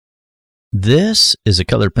This is a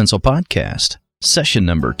Colored Pencil Podcast, session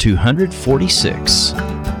number 246.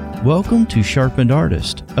 Welcome to Sharpened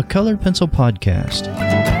Artist, a Colored Pencil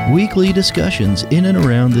Podcast. Weekly discussions in and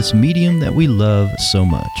around this medium that we love so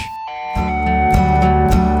much.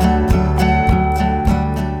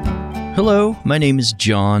 Hello, my name is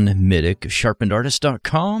John Middick of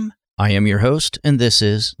SharpenedArtist.com. I am your host, and this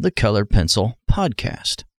is the Colored Pencil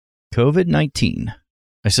Podcast. COVID-19.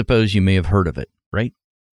 I suppose you may have heard of it, right?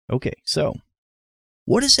 Okay, so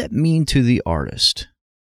what does that mean to the artist?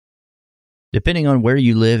 Depending on where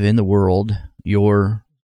you live in the world, you're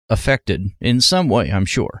affected in some way, I'm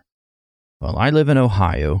sure. Well, I live in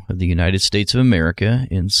Ohio, of the United States of America,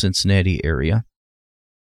 in Cincinnati area,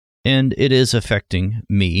 and it is affecting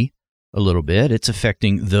me a little bit. It's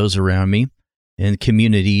affecting those around me and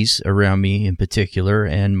communities around me in particular,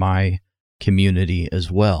 and my community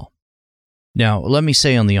as well. Now, let me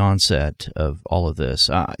say on the onset of all of this,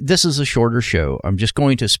 this is a shorter show. I'm just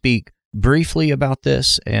going to speak briefly about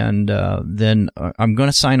this, and then I'm going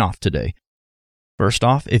to sign off today. First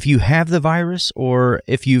off, if you have the virus, or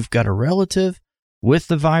if you've got a relative with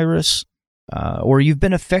the virus, or you've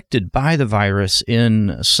been affected by the virus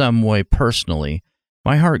in some way personally,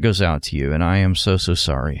 my heart goes out to you, and I am so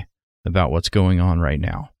sorry about what's going on right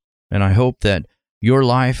now. And I hope that your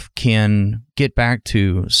life can get back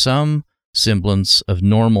to some semblance of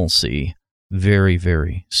normalcy very,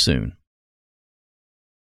 very soon.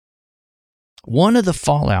 One of the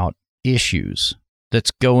fallout issues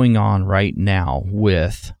that's going on right now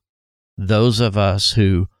with those of us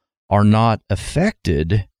who are not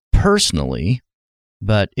affected personally,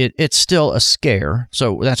 but it's still a scare.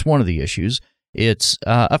 So that's one of the issues. It's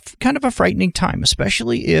kind of a frightening time,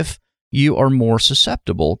 especially if you are more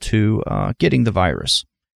susceptible to getting the virus.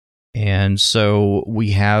 And so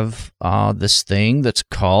we have this thing that's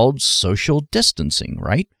called social distancing,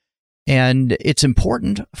 right? And it's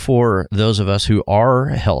important for those of us who are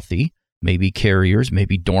healthy, maybe carriers,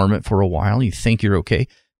 maybe dormant for a while, you think you're okay,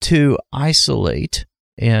 to isolate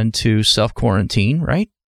and to self-quarantine, right?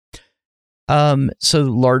 So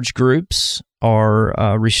large groups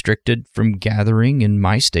are restricted from gathering. In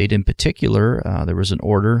my state in particular, there was an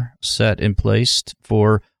order set in place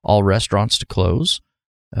for all restaurants to close.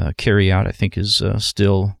 Carry out, I think, is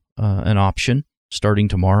still an option starting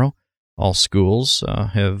tomorrow. All schools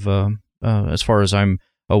have, as far as I'm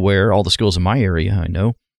aware, all the schools in my area, I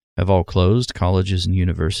know, have all closed. Colleges and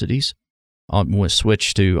universities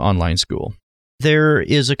switched to online school. There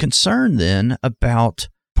is a concern then about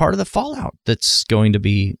part of the fallout that's going to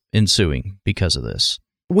be ensuing because of this.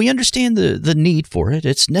 We understand the need for it.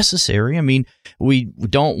 It's necessary. I mean, we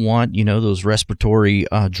don't want, those respiratory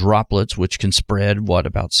droplets, which can spread,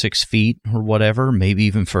 about 6 feet or whatever, maybe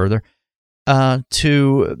even further,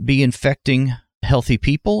 to be infecting healthy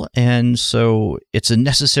people. And so it's a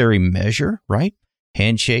necessary measure, right?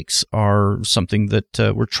 Handshakes are something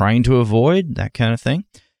that we're trying to avoid, that kind of thing.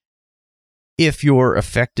 If you're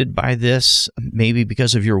affected by this, maybe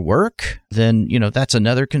because of your work, then, that's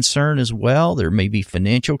another concern as well. There may be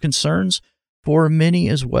financial concerns for many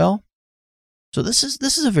as well. So this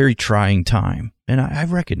is a very trying time, and I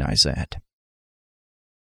recognize that.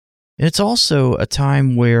 It's also a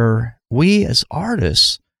time where we as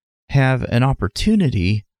artists have an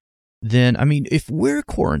opportunity then, if we're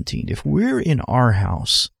quarantined, if we're in our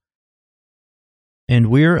house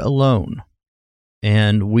and we're alone,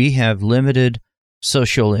 and we have limited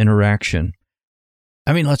social interaction.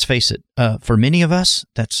 Let's face it, for many of us,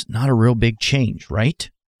 that's not a real big change, right?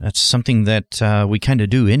 That's something that we kind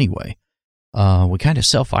of do anyway. We kind of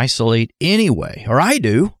self-isolate anyway, or I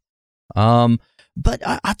do. But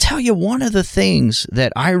I'll tell you, one of the things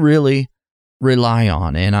that I really rely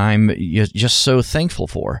on, and I'm just so thankful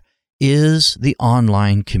for, is the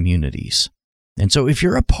online communities. And so if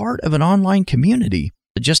you're a part of an online community,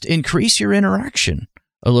 just increase your interaction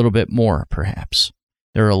a little bit more, perhaps.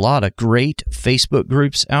 There are a lot of great Facebook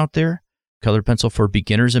groups out there. Colored Pencil for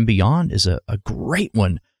Beginners and Beyond is a great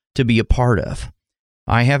one to be a part of.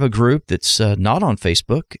 I have a group that's not on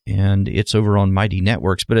Facebook, and it's over on Mighty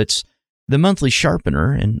Networks, but it's the Monthly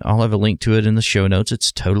Sharpener, and I'll have a link to it in the show notes.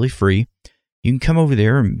 It's totally free. You can come over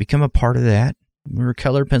there and become a part of that. We're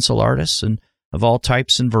colored pencil artists and of all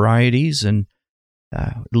types and varieties, and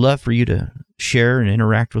I'd love for you to share and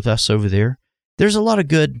interact with us over there. There's a lot of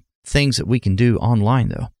good things that we can do online,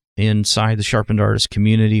 though. Inside the Sharpened Artist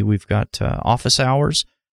community, we've got office hours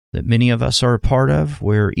that many of us are a part of,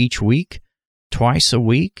 where each week, twice a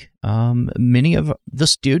week, many of the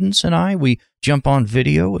students and I, we jump on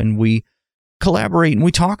video and we collaborate and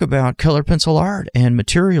we talk about color pencil art and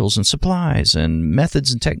materials and supplies and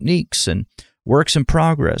methods and techniques and works in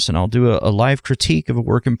progress, and I'll do a live critique of a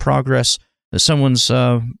work in progress that someone's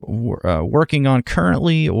working on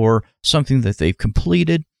currently or something that they've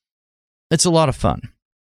completed. It's a lot of fun.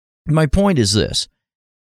 My point is this: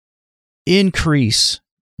 increase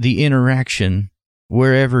the interaction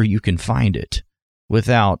wherever you can find it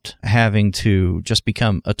without having to just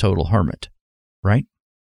become a total hermit, right?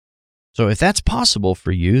 So if that's possible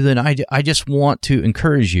for you, then I just want to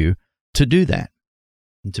encourage you to do that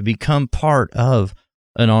and to become part of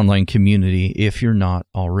an online community if you're not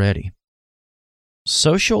already.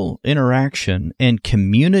 Social interaction and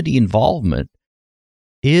community involvement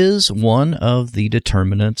is one of the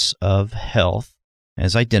determinants of health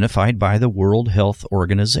as identified by the World Health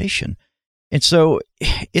Organization. And so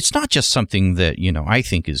it's not just something that, I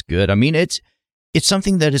think is good. I mean, it's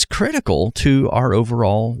something that is critical to our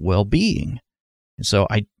overall well-being. And so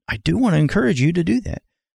I do want to encourage you to do that.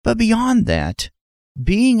 But beyond that,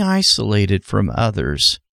 being isolated from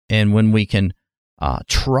others, and when we can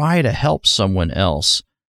try to help someone else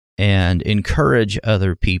and encourage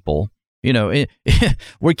other people,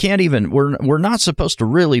 we can't even, we're not supposed to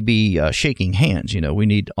really be shaking hands. We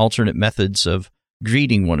need alternate methods of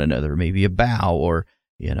greeting one another, maybe a bow or,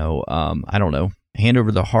 I don't know, hand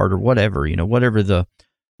over the heart or whatever, whatever the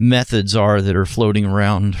methods are that are floating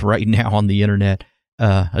around right now on the internet,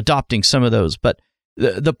 adopting some of those. But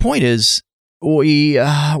the point is,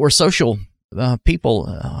 we're social people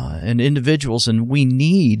and individuals, and we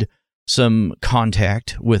need some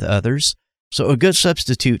contact with others. So a good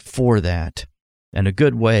substitute for that and a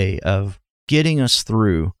good way of getting us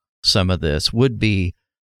through some of this would be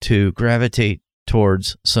to gravitate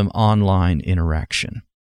towards some online interaction.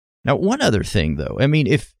 Now, one other thing, though, I mean,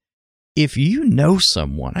 if you know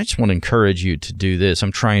someone, I just want to encourage you to do this.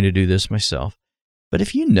 I'm trying to do this myself. But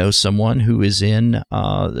if you know someone who is in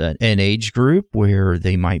an age group where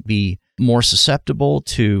they might be more susceptible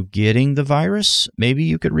to getting the virus, maybe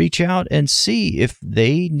you could reach out and see if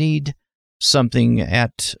they need something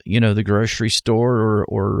at, the grocery store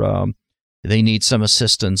or they need some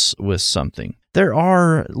assistance with something. There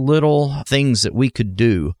are little things that we could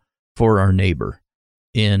do for our neighbor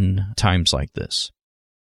in times like this.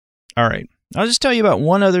 All right. I'll just tell you about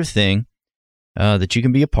one other thing that you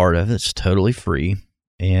can be a part of. It's totally free,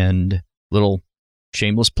 and little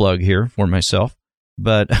shameless plug here for myself.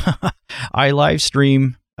 But I live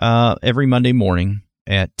stream every Monday morning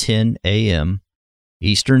at 10 a.m.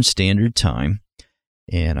 Eastern Standard Time,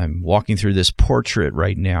 and I'm walking through this portrait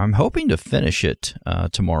right now. I'm hoping to finish it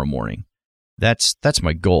tomorrow morning. That's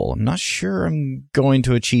my goal. I'm not sure I'm going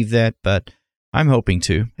to achieve that, but I'm hoping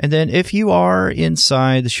to. And then if you are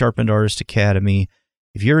inside the Sharpened Artist Academy,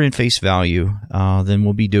 if you're in Face Value, then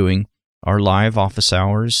we'll be doing our live office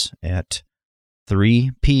hours at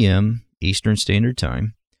 3 p.m. Eastern Standard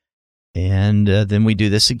Time. And then we do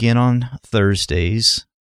this again on Thursdays.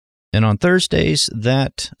 And on Thursdays,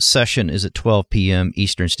 that session is at 12 p.m.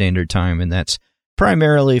 Eastern Standard Time, and that's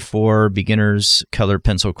primarily for beginners color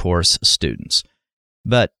pencil course students.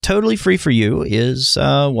 But totally free for you is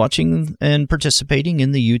watching and participating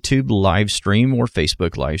in the YouTube live stream or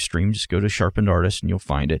Facebook live stream. Just go to Sharpened Artist and you'll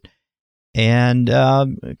find it. And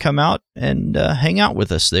come out and hang out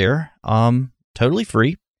with us there. Totally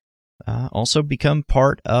free. Also become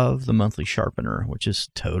part of the Monthly Sharpener, which is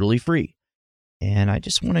totally free. And I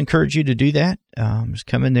just want to encourage you to do that. Just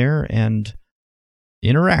come in there and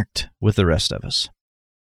interact with the rest of us.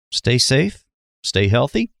 Stay safe, stay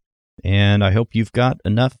healthy, and I hope you've got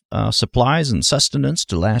enough supplies and sustenance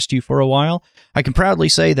to last you for a while. I can proudly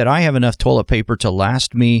say that I have enough toilet paper to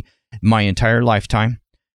last me my entire lifetime.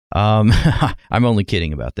 I'm only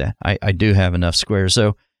kidding about that. I do have enough squares,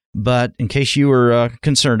 but in case you were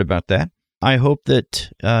concerned about that, I hope that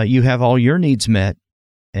you have all your needs met,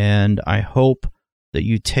 and I hope that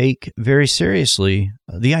you take very seriously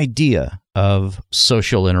the idea of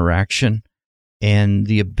social interaction and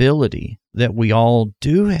the ability that we all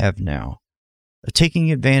do have now of taking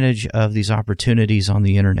advantage of these opportunities on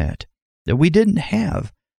the internet that we didn't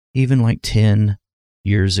have even like 10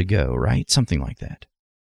 years ago, right? Something like that.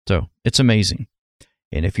 So it's amazing.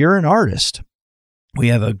 And if you're an artist, we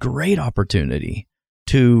have a great opportunity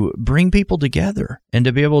to bring people together and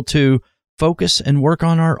to be able to focus and work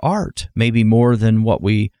on our art, maybe more than what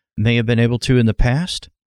we may have been able to in the past.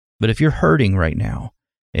 But if you're hurting right now,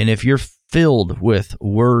 and if you're filled with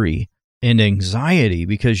worry and anxiety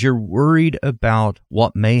because you're worried about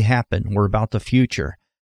what may happen or about the future,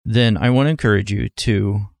 then I want to encourage you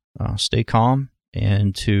to stay calm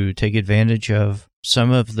and to take advantage of some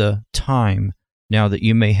of the time now that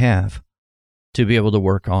you may have to be able to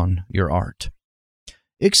work on your art.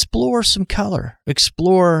 explore some color,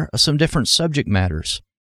 explore some different subject matters.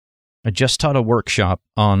 I just taught a workshop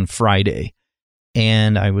on Friday,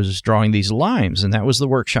 and I was drawing these limes, and that was the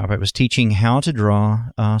workshop. I was teaching how to draw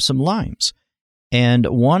some limes. And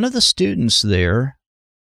one of the students there,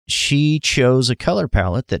 she chose a color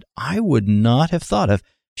palette that I would not have thought of.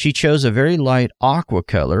 She chose a very light aqua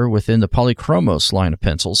color within the Polychromos line of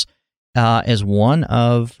pencils as one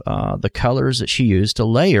of the colors that she used to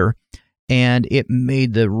layer, and it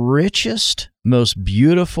made the richest, most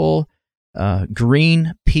beautiful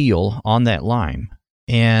green peel on that lime.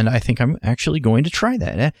 And I think I'm actually going to try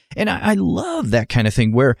that. And I love that kind of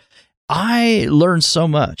thing where I learn so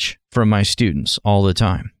much from my students all the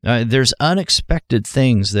time. There's unexpected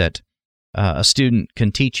things that a student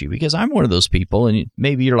can teach you, because I'm one of those people, and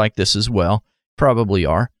maybe you're like this as well, probably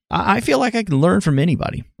are. I feel like I can learn from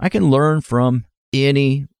anybody. I can learn from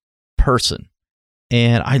any person.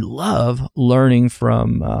 And I love learning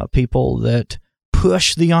from people that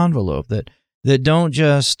push the envelope, that don't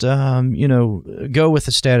just, go with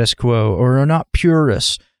the status quo, or are not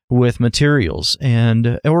purists with materials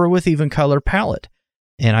or with even color palette.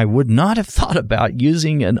 And I would not have thought about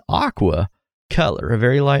using an aqua color, a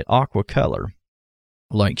very light aqua color,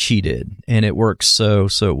 like she did. And it works so,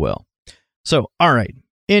 so well. So, all right.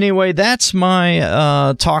 Anyway, that's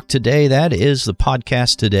my talk today. That is the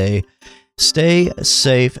podcast today. Stay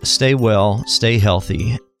safe, stay well, stay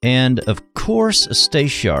healthy, and of course, stay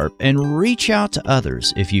sharp and reach out to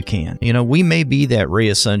others if you can. We may be that ray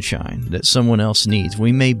of sunshine that someone else needs.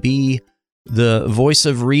 We may be the voice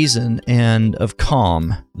of reason and of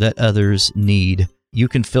calm that others need. You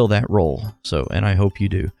can fill that role. And I hope you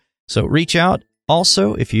do. So reach out.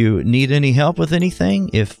 Also, if you need any help with anything,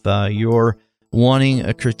 if you're wanting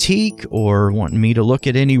a critique or wanting me to look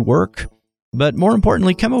at any work, but more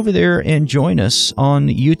importantly, come over there and join us on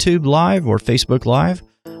YouTube Live or Facebook Live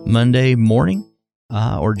Monday morning,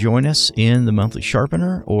 or join us in the Monthly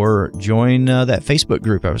Sharpener, or join that Facebook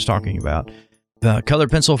group I was talking about, Color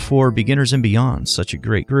Pencil for Beginners and Beyond. Such a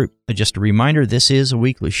great group. Just a reminder, this is a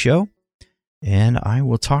weekly show, and I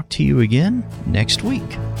will talk to you again next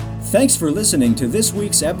week. Thanks for listening to this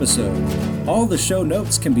week's episode. All the show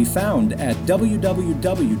notes can be found at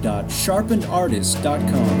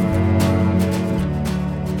www.sharpenedartist.com.